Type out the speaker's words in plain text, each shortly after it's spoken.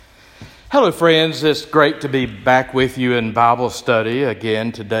Hello, friends. It's great to be back with you in Bible study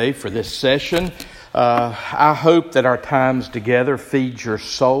again today for this session. I hope that our times together feeds your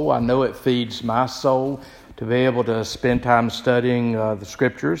soul. I know it feeds my soul to be able to spend time studying the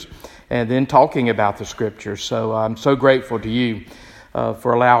Scriptures and then talking about the Scriptures. So I'm so grateful to you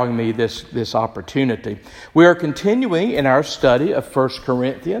for allowing me this opportunity. We are continuing in our study of 1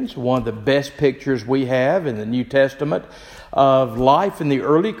 Corinthians, one of the best pictures we have in the New Testament of life in the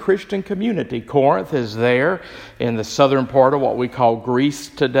early Christian community. Corinth is there in the southern part of what we call Greece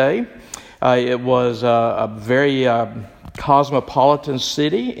today. It was a very cosmopolitan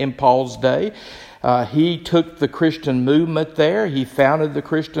city in Paul's day. He took the Christian movement there. He founded the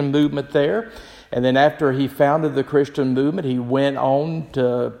Christian movement there. And then after he founded the Christian movement, he went on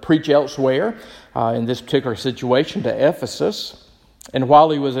to preach elsewhere, in this particular situation to Ephesus. And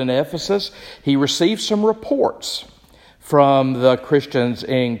while he was in Ephesus, he received some reports from the Christians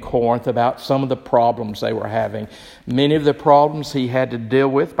in Corinth about some of the problems they were having. Many of the problems he had to deal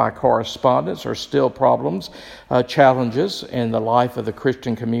with by correspondence are still problems, challenges in the life of the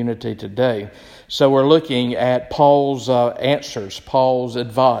Christian community today. So we're looking at Paul's answers, Paul's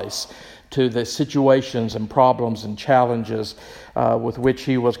advice to the situations and problems and challenges with which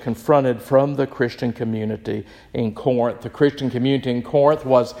he was confronted from the Christian community in Corinth. The Christian community in Corinth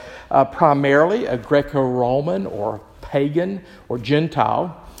was primarily a Greco-Roman or pagan or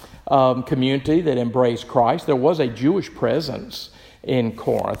Gentile community that embraced Christ. There was a Jewish presence in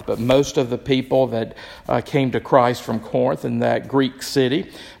Corinth, but most of the people that came to Christ from Corinth in that Greek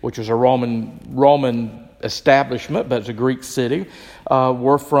city, which was a Roman establishment, but it's a Greek city,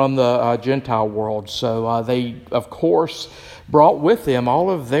 were from the Gentile world. So they, of course, brought with them all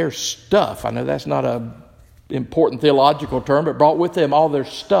of their stuff. I know that's not an important theological term, but brought with them all their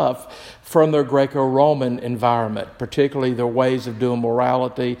stuff from their Greco-Roman environment, particularly their ways of doing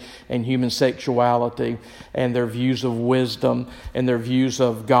morality and human sexuality and their views of wisdom and their views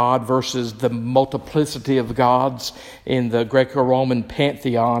of God versus the multiplicity of gods in the Greco-Roman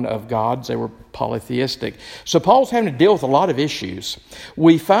pantheon of gods. They were polytheistic. So Paul's having to deal with a lot of issues.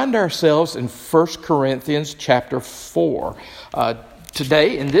 We find ourselves in 1 Corinthians chapter 4.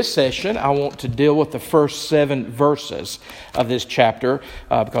 Today, in this session, I want to deal with the first 7 verses of this chapter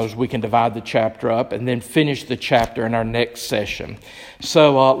because we can divide the chapter up and then finish the chapter in our next session.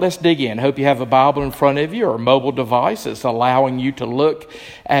 So let's dig in. Hope you have a Bible in front of you or a mobile device that's allowing you to look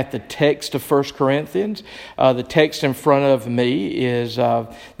at the text of 1 Corinthians. The text in front of me is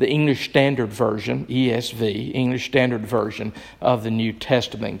the English Standard Version, ESV, English Standard Version of the New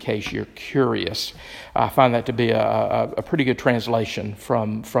Testament, in case you're curious. I find that to be a pretty good translation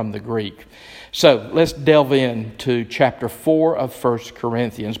from the Greek. So let's delve into chapter 4 of 1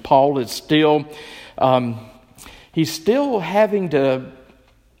 Corinthians. Paul is still having to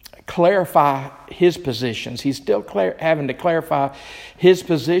clarify his positions. He's still having to clarify his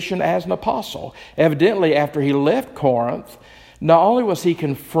position as an apostle. Evidently, after he left Corinth, not only was he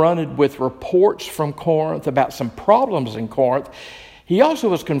confronted with reports from Corinth about some problems in Corinth, he also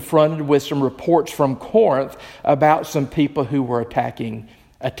was confronted with some reports from Corinth about some people who were attacking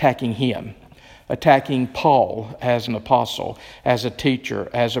him, attacking Paul as an apostle, as a teacher,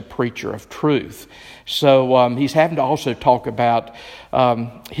 as a preacher of truth. So he's having to also talk about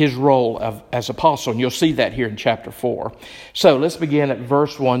his role as apostle, and you'll see that here in chapter 4. So let's begin at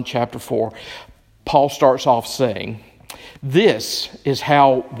verse 1, chapter 4. Paul starts off saying, "This is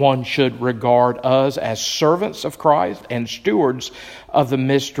how one should regard us as servants of Christ and stewards of the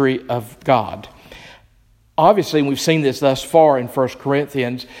mystery of God." Obviously, we've seen this thus far in 1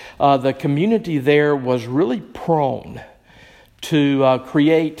 Corinthians. The community there was really prone to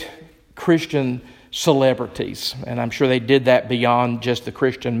create Christian celebrities. And I'm sure they did that beyond just the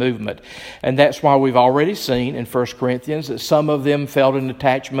Christian movement. And that's why we've already seen in 1 Corinthians that some of them felt an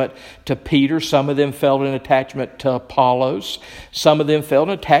attachment to Peter. Some of them felt an attachment to Apollos. Some of them felt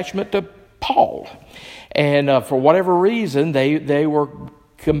an attachment to Paul. And for whatever reason, they were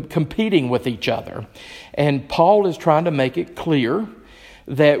competing with each other. And Paul is trying to make it clear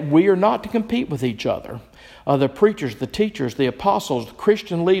that we are not to compete with each other. The preachers, the teachers, the apostles, the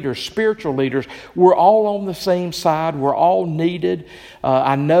Christian leaders, spiritual leaders, we're all on the same side. We're all needed.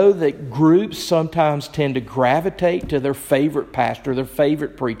 I know that groups sometimes tend to gravitate to their favorite pastor, their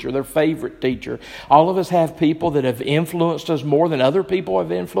favorite preacher, their favorite teacher. All of us have people that have influenced us more than other people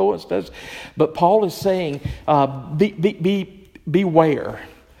have influenced us. But Paul is saying, beware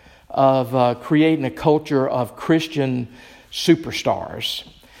of creating a culture of Christian superstars.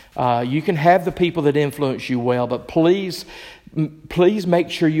 You can have the people that influence you well, but please make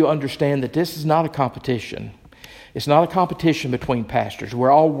sure you understand that this is not a competition. It's not a competition between pastors.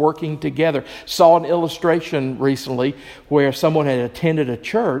 We're all working together. Saw an illustration recently where someone had attended a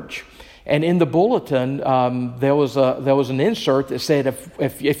church, and in the bulletin there was an insert that said,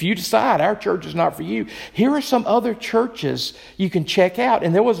 if you decide our church is not for you, here are some other churches you can check out.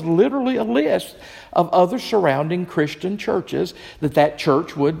 And there was literally a list of other surrounding Christian churches that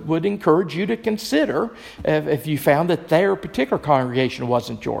church would encourage you to consider if you found that their particular congregation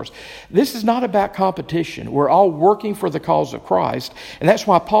wasn't yours. This is not about competition. We're all working for the cause of Christ, and that's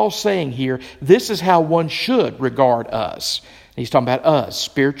why Paul's saying here, this is how one should regard us. He's talking about us,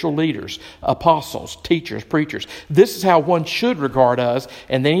 spiritual leaders, apostles, teachers, preachers. This is how one should regard us,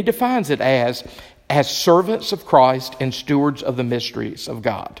 and then he defines it as servants of Christ and stewards of the mysteries of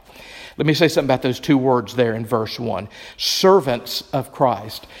God. Let me say something about those two words there in verse 1. Servants of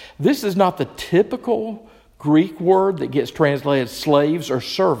Christ. This is not the typical Greek word that gets translated slaves or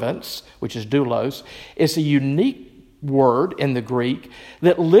servants, which is doulos. It's a unique word in the Greek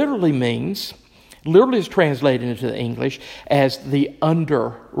that literally is translated into the English as the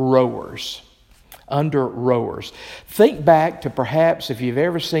under rowers. Under rowers. Think back to perhaps if you've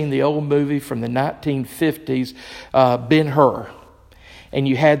ever seen the old movie from the 1950s, Ben-Hur. And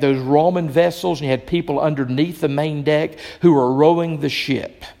you had those Roman vessels, and you had people underneath the main deck who were rowing the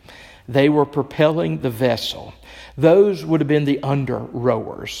ship. They were propelling the vessel. Those would have been the under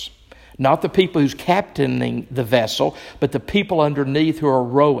rowers. Not the people who's captaining the vessel, but the people underneath who are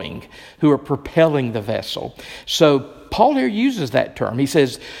rowing, who are propelling the vessel. So Paul here uses that term. He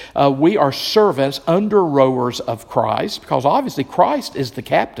says, we are servants, under rowers of Christ, because obviously Christ is the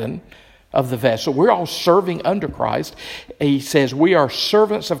captain of the vessel. We're all serving under Christ. He says we are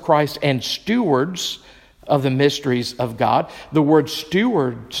servants of Christ and stewards of the mysteries of God. The word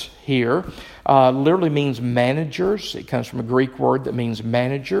stewards here literally means managers. It comes from a Greek word that means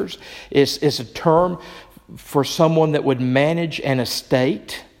managers. It's a term for someone that would manage an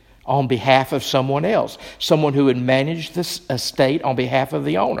estate on behalf of someone else. Someone who would manage this estate on behalf of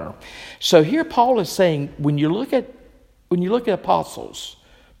the owner. So here Paul is saying, when you look at apostles,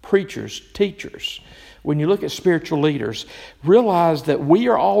 preachers, teachers, when you look at spiritual leaders, realize that we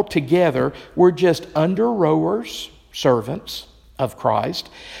are all together. We're just under rowers, servants of Christ.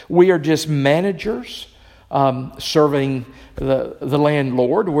 We are just managers serving the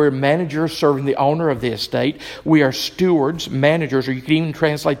landlord. We're managers serving the owner of the estate. We are stewards, managers, or you can even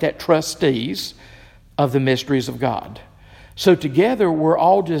translate that trustees of the mysteries of God. So together, we're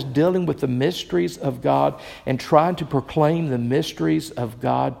all just dealing with the mysteries of God and trying to proclaim the mysteries of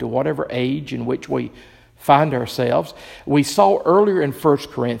God to whatever age in which we find ourselves. We saw earlier in 1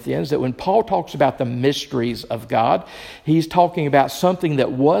 Corinthians that when Paul talks about the mysteries of God, he's talking about something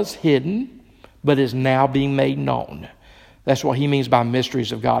that was hidden but is now being made known. That's what he means by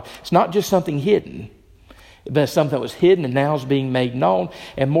mysteries of God. It's not just something hidden, but it's something that was hidden and now is being made known.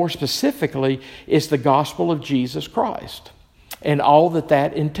 And more specifically, it's the gospel of Jesus Christ and all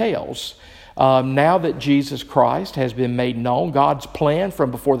that entails. Now that Jesus Christ has been made known, God's plan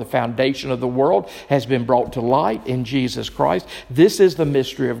from before the foundation of the world has been brought to light in Jesus Christ. This is the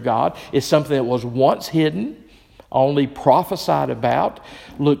mystery of God. It's something that was once hidden, only prophesied about,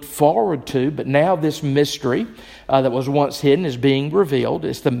 looked forward to, but now this mystery that was once hidden is being revealed.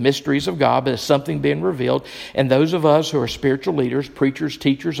 It's the mysteries of God, but it's something being revealed. And those of us who are spiritual leaders, preachers,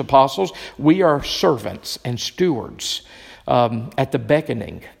 teachers, apostles, we are servants and stewards at the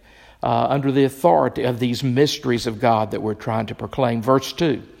beckoning, under the authority of these mysteries of God that we're trying to proclaim. Verse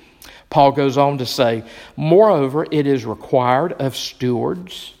 2, Paul goes on to say, moreover, it is required of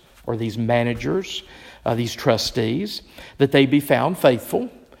stewards, or these managers, these trustees, that they be found faithful.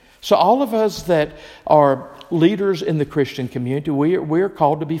 So all of us that are leaders in the Christian community, we're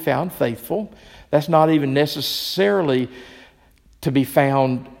called to be found faithful. That's not even necessarily to be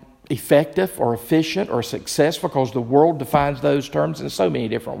found effective or efficient or successful, because the world defines those terms in so many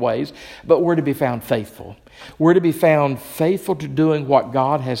different ways, but we're to be found faithful. We're to be found faithful to doing what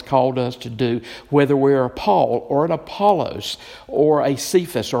God has called us to do, whether we're a Paul or an Apollos or a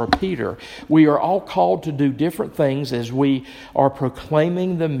Cephas or a Peter. We are all called to do different things as we are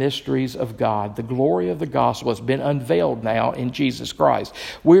proclaiming the mysteries of God. The glory of the gospel has been unveiled now in Jesus Christ.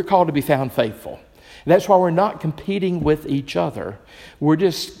 We're called to be found faithful. That's why we're not competing with each other. We're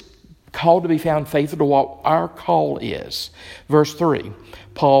just called to be found faithful to what our call is. Verse 3,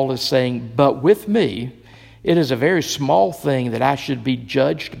 Paul is saying, but with me, it is a very small thing that I should be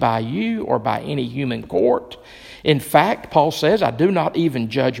judged by you or by any human court. In fact, Paul says, I do not even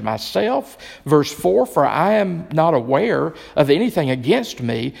judge myself. Verse 4, for I am not aware of anything against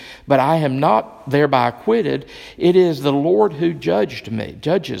me, but I am not thereby acquitted. It is the Lord who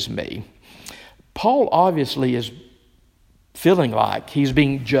judges me. Paul obviously is feeling like he's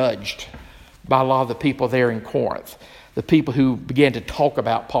being judged by a lot of the people there in Corinth, the people who began to talk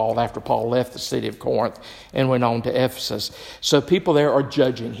about Paul after Paul left the city of Corinth and went on to Ephesus. So people there are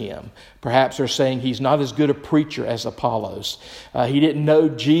judging him. Perhaps they're saying he's not as good a preacher as Apollos. He didn't know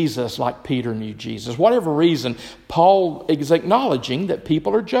Jesus like Peter knew Jesus. Whatever reason, Paul is acknowledging that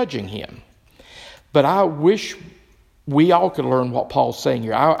people are judging him. But I wish we all could learn what Paul's saying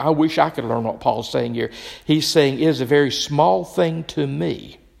here. I wish I could learn what Paul's saying here. He's saying, it is a very small thing to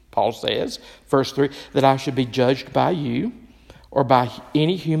me, Paul says, verse 3, that I should be judged by you or by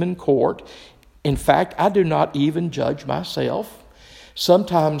any human court. In fact, I do not even judge myself.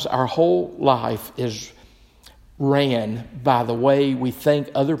 Sometimes our whole life is ran by the way we think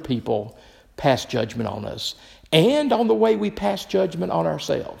other people pass judgment on us and on the way we pass judgment on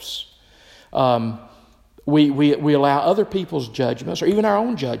ourselves. We allow other people's judgments or even our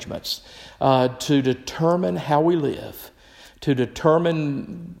own judgments to determine how we live, to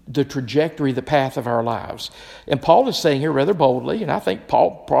determine the trajectory, the path of our lives. And Paul is saying here rather boldly, and I think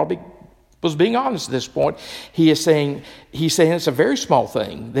Paul probably was being honest at this point. He's saying it's a very small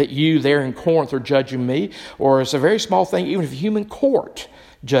thing that you there in Corinth are judging me, or it's a very small thing even if a human court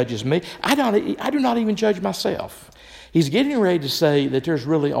judges me. I do not even judge myself. He's getting ready to say that there's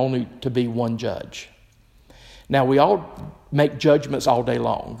really only to be one judge. Now, we all make judgments all day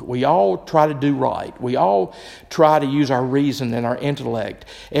long. We all try to do right. We all try to use our reason and our intellect.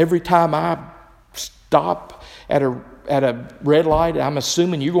 Every time I stop at a red light, I'm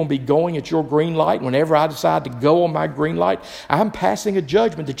assuming you're going to be going at your green light. Whenever I decide to go on my green light, I'm passing a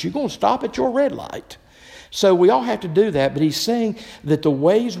judgment that you're going to stop at your red light. So we all have to do that, but he's saying that the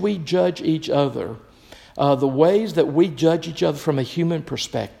ways we judge each other, the ways that we judge each other from a human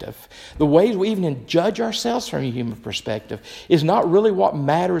perspective, the ways we even judge ourselves from a human perspective, is not really what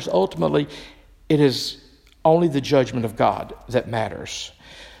matters ultimately. It is only the judgment of God that matters.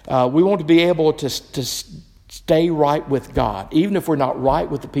 We want to be able to stay right with God, even if we're not right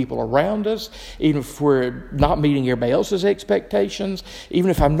with the people around us, even if we're not meeting everybody else's expectations,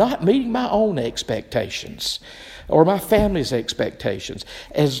 even if I'm not meeting my own expectations or my family's expectations.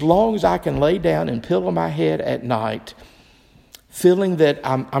 As long as I can lay down and pillow my head at night, feeling that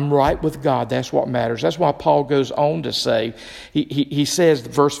I'm right with God, that's what matters. That's why Paul goes on to say, he says,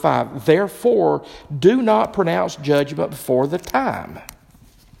 verse 5, therefore do not pronounce judgment before the time.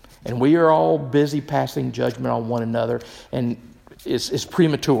 And we are all busy passing judgment on one another, and it's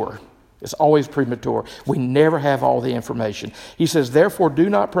premature. It's always premature. We never have all the information. He says, therefore, do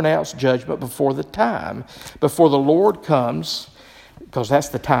not pronounce judgment before the time, before the Lord comes, because that's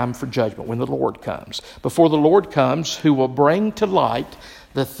the time for judgment, when the Lord comes. Before the Lord comes, who will bring to light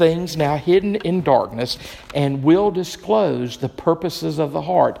the things now hidden in darkness and will disclose the purposes of the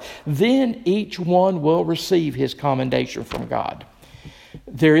heart. Then each one will receive his commendation from God.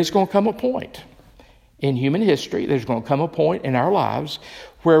 There is going to come a point in human history, there's going to come a point in our lives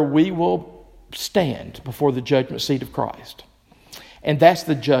where we will stand before the judgment seat of Christ. And that's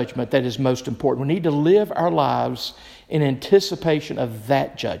the judgment that is most important. We need to live our lives in anticipation of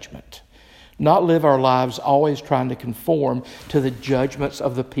that judgment. Not live our lives always trying to conform to the judgments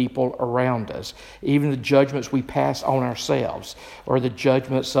of the people around us, even the judgments we pass on ourselves, or the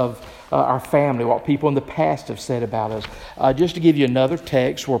judgments of our family, what people in the past have said about us. Just to give you another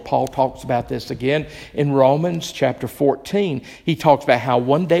text where Paul talks about this again, in Romans chapter 14, he talks about how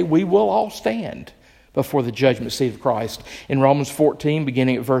one day we will all stand before the judgment seat of Christ. In Romans 14,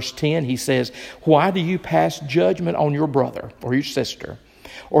 beginning at verse 10, he says, why do you pass judgment on your brother or your sister?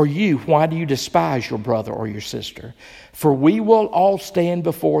 Or you, why do you despise your brother or your sister? For we will all stand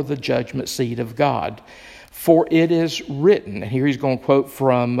before the judgment seat of God. For it is written, and here he's going to quote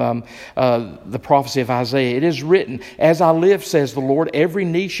from the prophecy of Isaiah, it is written, as I live, says the Lord, every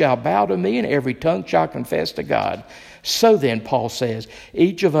knee shall bow to me and every tongue shall confess to God. So then, Paul says,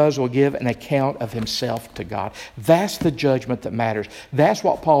 each of us will give an account of himself to God. That's the judgment that matters. That's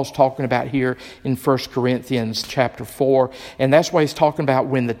what Paul's talking about here in 1 Corinthians chapter 4. And that's why he's talking about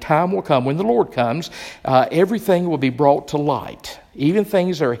when the time will come, when the Lord comes, everything will be brought to light. Even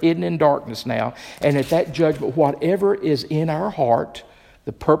things that are hidden in darkness now. And at that judgment, whatever is in our heart,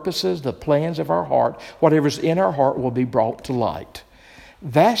 the purposes, the plans of our heart, whatever's in our heart will be brought to light.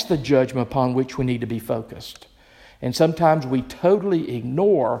 That's the judgment upon which we need to be focused. And sometimes we totally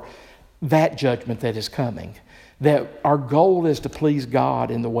ignore that judgment that is coming. That our goal is to please God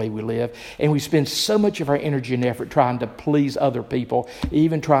in the way we live. And we spend so much of our energy and effort trying to please other people,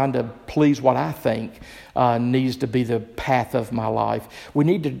 even trying to please what I think needs to be the path of my life. We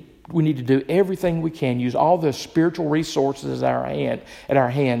need to We need to do everything we can. Use all the spiritual resources at our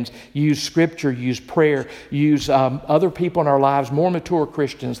hands. Use Scripture, use prayer, use other people in our lives, more mature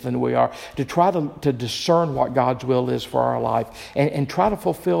Christians than we are, to try to discern what God's will is for our life and try to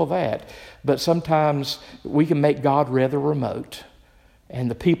fulfill that. But sometimes we can make God rather remote. And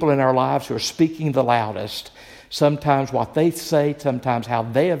the people in our lives who are speaking the loudest, sometimes what they say, sometimes how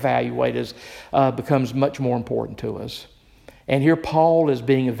they evaluate us becomes much more important to us. And here Paul is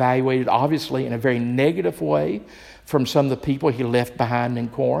being evaluated, obviously, in a very negative way from some of the people he left behind in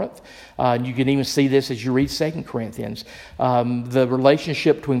Corinth. You can even see this as you read 2 Corinthians. The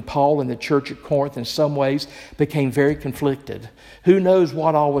relationship between Paul and the church at Corinth in some ways became very conflicted. Who knows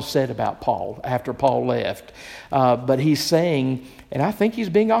what all was said about Paul after Paul left. But he's saying, and I think he's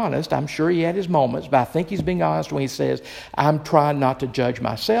being honest. I'm sure he had his moments, but I think he's being honest when he says, I'm trying not to judge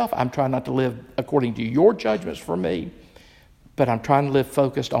myself. I'm trying not to live according to your judgments for me. But I'm trying to live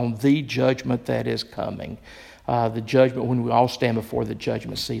focused on the judgment that is coming. The judgment when we all stand before the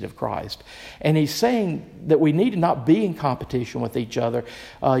judgment seat of Christ. And he's saying that we need to not be in competition with each other.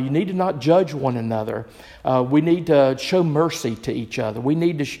 You need to not judge one another. We need to show mercy to each other. We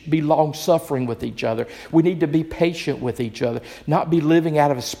need to be long-suffering with each other. We need to be patient with each other. Not be living out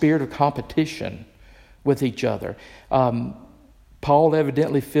of a spirit of competition with each other. Paul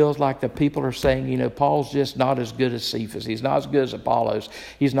evidently feels like the people are saying, Paul's just not as good as Cephas. He's not as good as Apollos.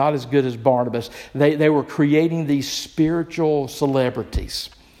 He's not as good as Barnabas. They were creating these spiritual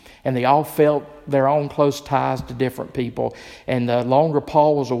celebrities. And they all felt their own close ties to different people. And the longer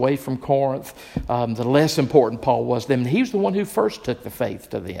Paul was away from Corinth, the less important Paul was to them. He was the one who first took the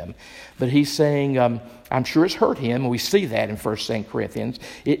faith to them. But he's saying, I'm sure it's hurt him. And we see that in 1 Corinthians.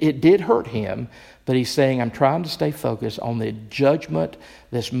 It did hurt him. But he's saying, I'm trying to stay focused on the judgment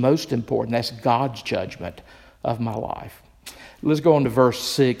that's most important. That's God's judgment of my life. Let's go on to verse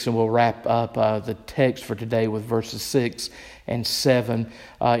 6, and we'll wrap up the text for today with verses 6 and 7.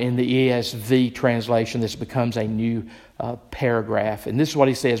 In the ESV translation, this becomes a new paragraph. And this is what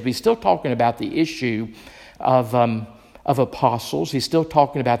he says. But he's still talking about the issue of apostles. He's still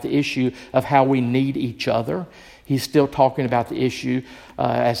talking about the issue of how we need each other. He's still talking about the issue,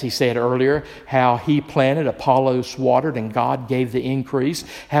 as he said earlier, how he planted, Apollos watered, and God gave the increase.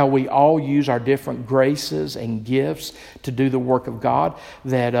 How we all use our different graces and gifts to do the work of God.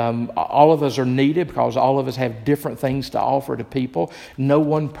 That all of us are needed because all of us have different things to offer to people. No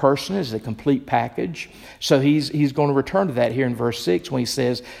one person is a complete package. So he's going to return to that here in verse 6 when he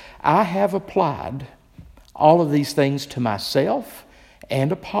says, I have applied all of these things to myself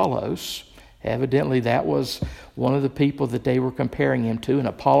and Apollos. Evidently, that was one of the people that they were comparing him to. And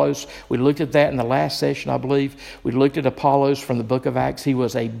Apollos, we looked at that in the last session, I believe. We looked at Apollos from the book of Acts. He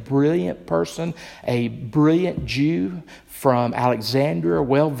was a brilliant person, a brilliant Jew from Alexandria,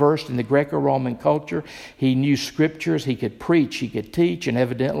 well-versed in the Greco-Roman culture. He knew scriptures. He could preach. He could teach. And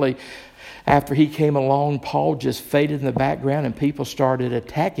evidently, after he came along, Paul just faded in the background, and people started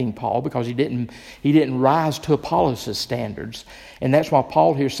attacking Paul because he didn't rise to Apollos' standards. And that's why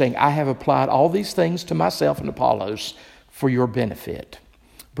Paul here is saying, I have applied all these things to myself and Apollos for your benefit,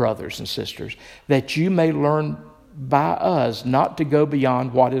 brothers and sisters, that you may learn by us not to go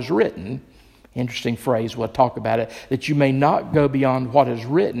beyond what is written. Interesting phrase, we'll talk about it. That you may not go beyond what is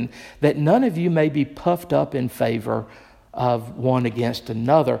written, that none of you may be puffed up in favor of one against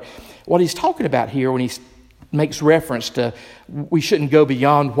another. What he's talking about here when he makes reference to we shouldn't go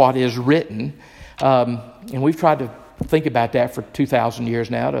beyond what is written, and we've tried to think about that for 2,000 years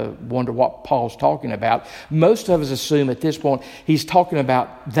now to wonder what Paul's talking about. Most of us assume at this point he's talking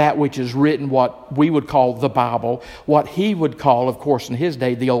about that which is written, what we would call the Bible, what he would call, of course, in his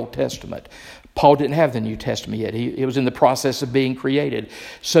day, the Old Testament. Paul didn't have the New Testament yet. It was in the process of being created.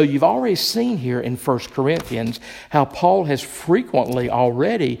 So you've already seen here in 1 Corinthians how Paul has frequently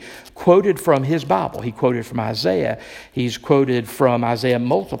already quoted from his Bible. He quoted from Isaiah. He's quoted from Isaiah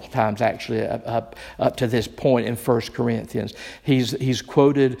multiple times, actually, up to this point in 1 Corinthians. He's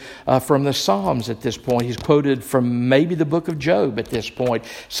quoted from the Psalms at this point. He's quoted from maybe the book of Job at this point.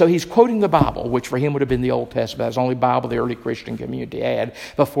 So he's quoting the Bible, which for him would have been the Old Testament. That was the only Bible the early Christian community had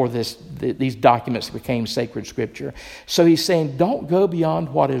before these documents became sacred scripture. So he's saying, don't go beyond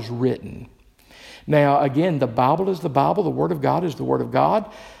what is written. Now, again, the Bible is the Bible. The Word of God is the Word of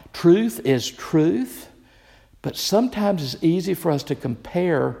God. Truth is truth. But sometimes it's easy for us to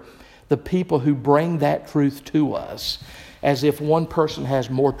compare the people who bring that truth to us as if one person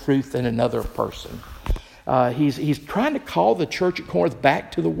has more truth than another person. He's trying to call the church at Corinth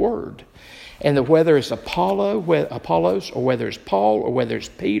back to the Word. And whether it's Apollos, or whether it's Paul, or whether it's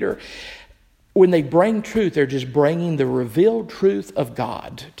Peter, when they bring truth, they're just bringing the revealed truth of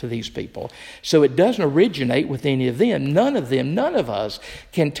God to these people. So it doesn't originate with any of them. None of us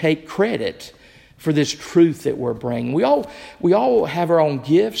can take credit for this truth that we're bringing. We all have our own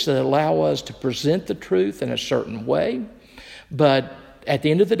gifts that allow us to present the truth in a certain way. But at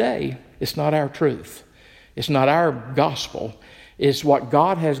the end of the day, it's not our truth. It's not our gospel. It's what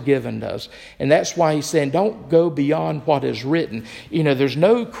God has given us. And that's why he's saying, don't go beyond what is written. There's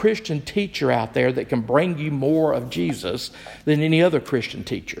no Christian teacher out there that can bring you more of Jesus than any other Christian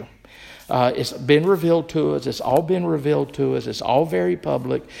teacher. It's been revealed to us. It's all been revealed to us. It's all very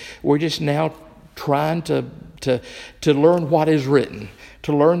public. We're just now trying to learn what is written,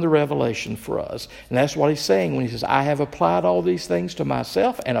 to learn the revelation for us. And that's what he's saying when he says, I have applied all these things to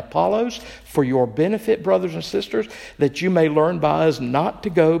myself and Apollos for your benefit, brothers and sisters, that you may learn by us not to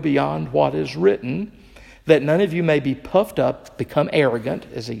go beyond what is written, that none of you may be puffed up, become arrogant,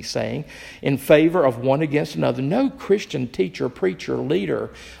 as he's saying, in favor of one against another. No Christian teacher, preacher, leader,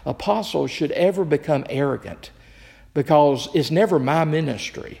 apostle should ever become arrogant, because it's never my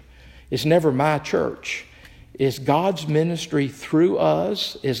ministry. It's never my church. It's God's ministry through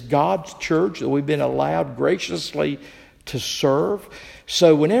us. It's God's church that we've been allowed graciously to serve.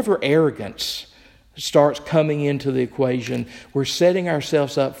 So whenever arrogance starts coming into the equation, we're setting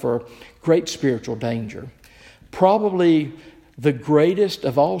ourselves up for great spiritual danger. Probably the greatest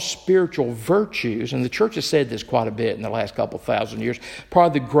of all spiritual virtues, and the church has said this quite a bit in the last couple thousand years,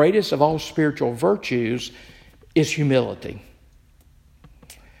 probably the greatest of all spiritual virtues is humility.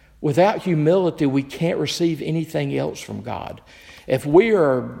 Without humility, we can't receive anything else from God. If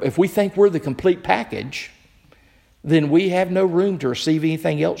we think we're the complete package, then we have no room to receive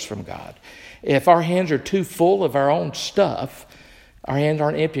anything else from God. If our hands are too full of our own stuff, our hands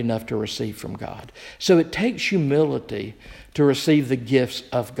aren't empty enough to receive from God. So it takes humility to receive the gifts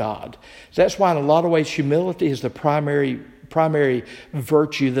of God. So that's why in a lot of ways humility is the primary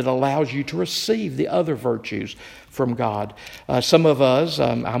virtue that allows you to receive the other virtues from God. Some of us,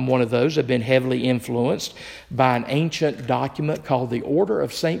 I'm one of those, have been heavily influenced by an ancient document called the Order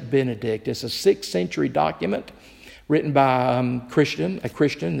of St. Benedict. It's a 6th century document written by a Christian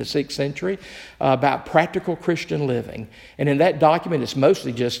in the 6th century, about practical Christian living. And in that document, it's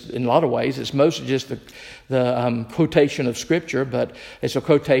mostly just, in a lot of ways, it's mostly just the quotation of Scripture, but it's a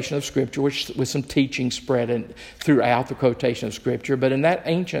quotation of Scripture with some teaching spread throughout the quotation of Scripture. But in that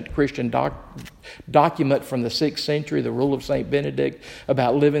ancient Christian document from the 6th century, the Rule of St. Benedict,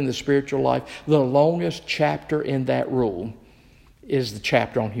 about living the spiritual life, the longest chapter in that rule is the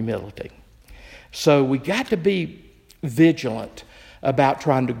chapter on humility. So we got to be vigilant about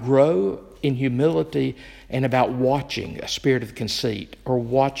trying to grow in humility and about watching a spirit of conceit or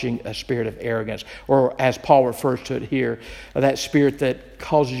watching a spirit of arrogance, or as Paul refers to it here, that spirit that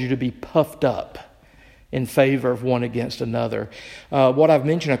causes you to be puffed up in favor of one against another. What I've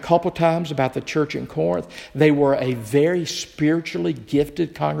mentioned a couple times about the church in Corinth, they were a very spiritually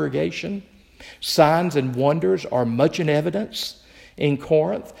gifted congregation. Signs and wonders are much in evidence in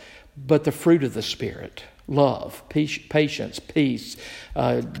Corinth, but the fruit of the Spirit, love, patience, peace,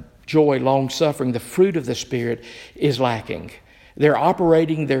 joy, long-suffering, the fruit of the Spirit is lacking. They're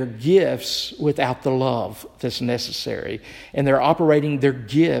operating their gifts without the love that's necessary, and they're operating their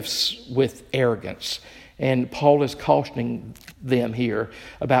gifts with arrogance. And Paul is cautioning them here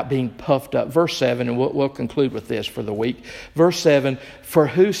about being puffed up. Verse 7, and we'll conclude with this for the week. Verse 7, for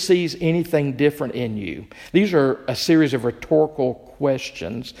who sees anything different in you? These are a series of rhetorical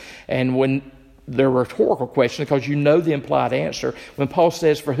questions, and when they're rhetorical questions because you know the implied answer. When Paul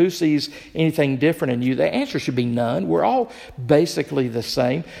says, for who sees anything different in you, the answer should be none. We're all basically the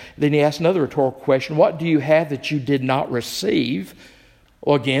same. Then he asks another rhetorical question, what do you have that you did not receive?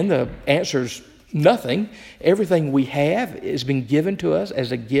 Well, again, the answer's nothing. Everything we have has been given to us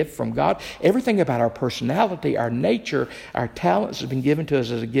as a gift from God. Everything about our personality, our nature, our talents has been given to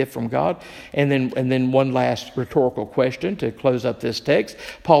us as a gift from God. And then one last rhetorical question to close up this text.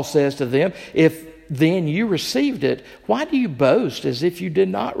 Paul says to them, if then you received it, why do you boast as if you did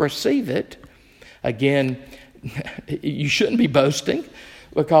not receive it? Again, you shouldn't be boasting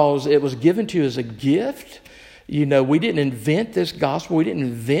because it was given to you as a gift. You know, we didn't invent this gospel. We didn't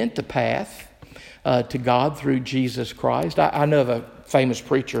invent the path to God through Jesus Christ. I know of a famous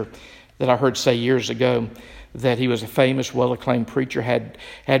preacher that I heard say years ago that he was a famous, well-acclaimed preacher, had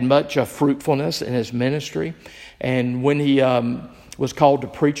much fruitfulness in his ministry. And when he was called to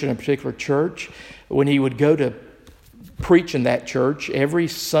preach in a particular church, when he would go to preach in that church every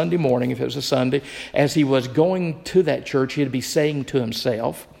Sunday morning, if it was a Sunday, as he was going to that church, he'd be saying to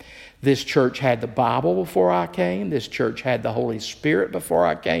himself, This church had the Bible before I came. This church had the Holy Spirit before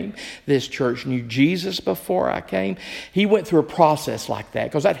I came. This church knew Jesus before I came. He went through a process like that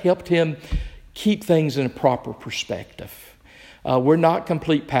because that helped him keep things in a proper perspective. We're not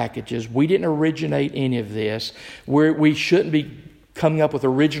complete packages. We didn't originate any of this. We shouldn't be coming up with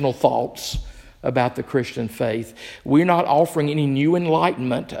original thoughts about the Christian faith. We're not offering any new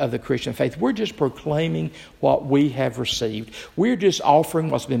enlightenment of the Christian faith. We're just proclaiming what we have received. We're just offering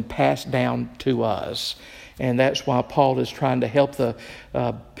what's been passed down to us. And that's why Paul is trying to help the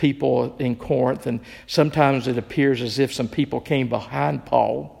people in Corinth. And sometimes it appears as if some people came behind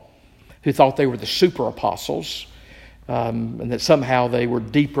Paul who thought they were the super apostles. And that somehow they were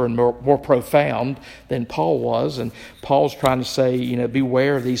deeper and more profound than Paul was. And Paul's trying to say,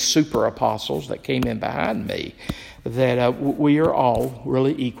 beware of these super apostles that came in behind me, that we are all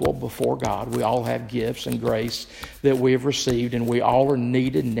really equal before God. We all have gifts and grace that we have received, and we all are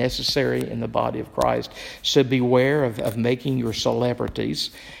needed and necessary in the body of Christ. So beware of making your celebrities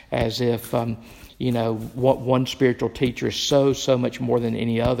as if what one spiritual teacher is so much more than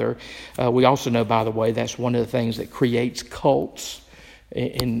any other. We also know, by the way, that's one of the things that creates cults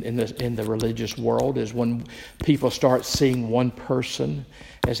in the religious world, is when people start seeing one person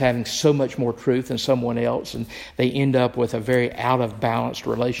as having so much more truth than someone else, and they end up with a very out of balanced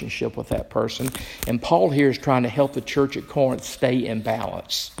relationship with that person. And Paul here is trying to help the church at Corinth stay in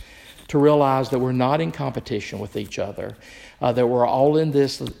balance, to realize that we're not in competition with each other, that we're all in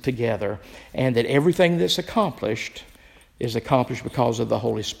this together, and that everything that's accomplished is accomplished because of the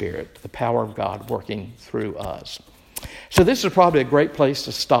Holy Spirit, the power of God working through us. So this is probably a great place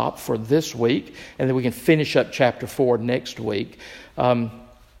to stop for this week, and then we can finish up chapter 4 next week. And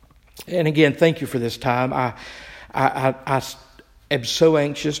again, thank you for this time. I am so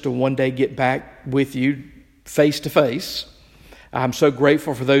anxious to one day get back with you face to face. I'm so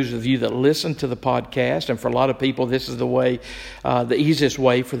grateful for those of you that listen to the podcast, and for a lot of people, this is the easiest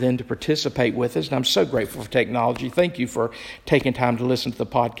way for them to participate with us. And I'm so grateful for technology. Thank you for taking time to listen to the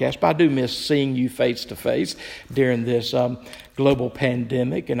podcast. But I do miss seeing you face to face during this global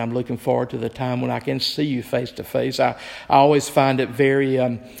pandemic, and I'm looking forward to the time when I can see you face to face. I always find it very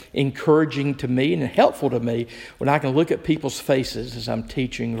encouraging to me and helpful to me when I can look at people's faces as I'm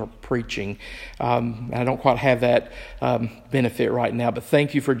teaching or preaching. I don't quite have that benefit right now, but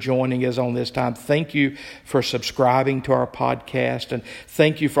thank you for joining us on this time. Thank you for subscribing to our podcast, and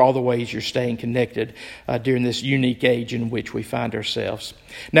thank you for all the ways you're staying connected during this unique age in which we find ourselves.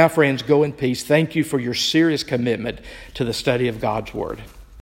 Now, friends, go in peace. Thank you for your serious commitment to the study of God's Word.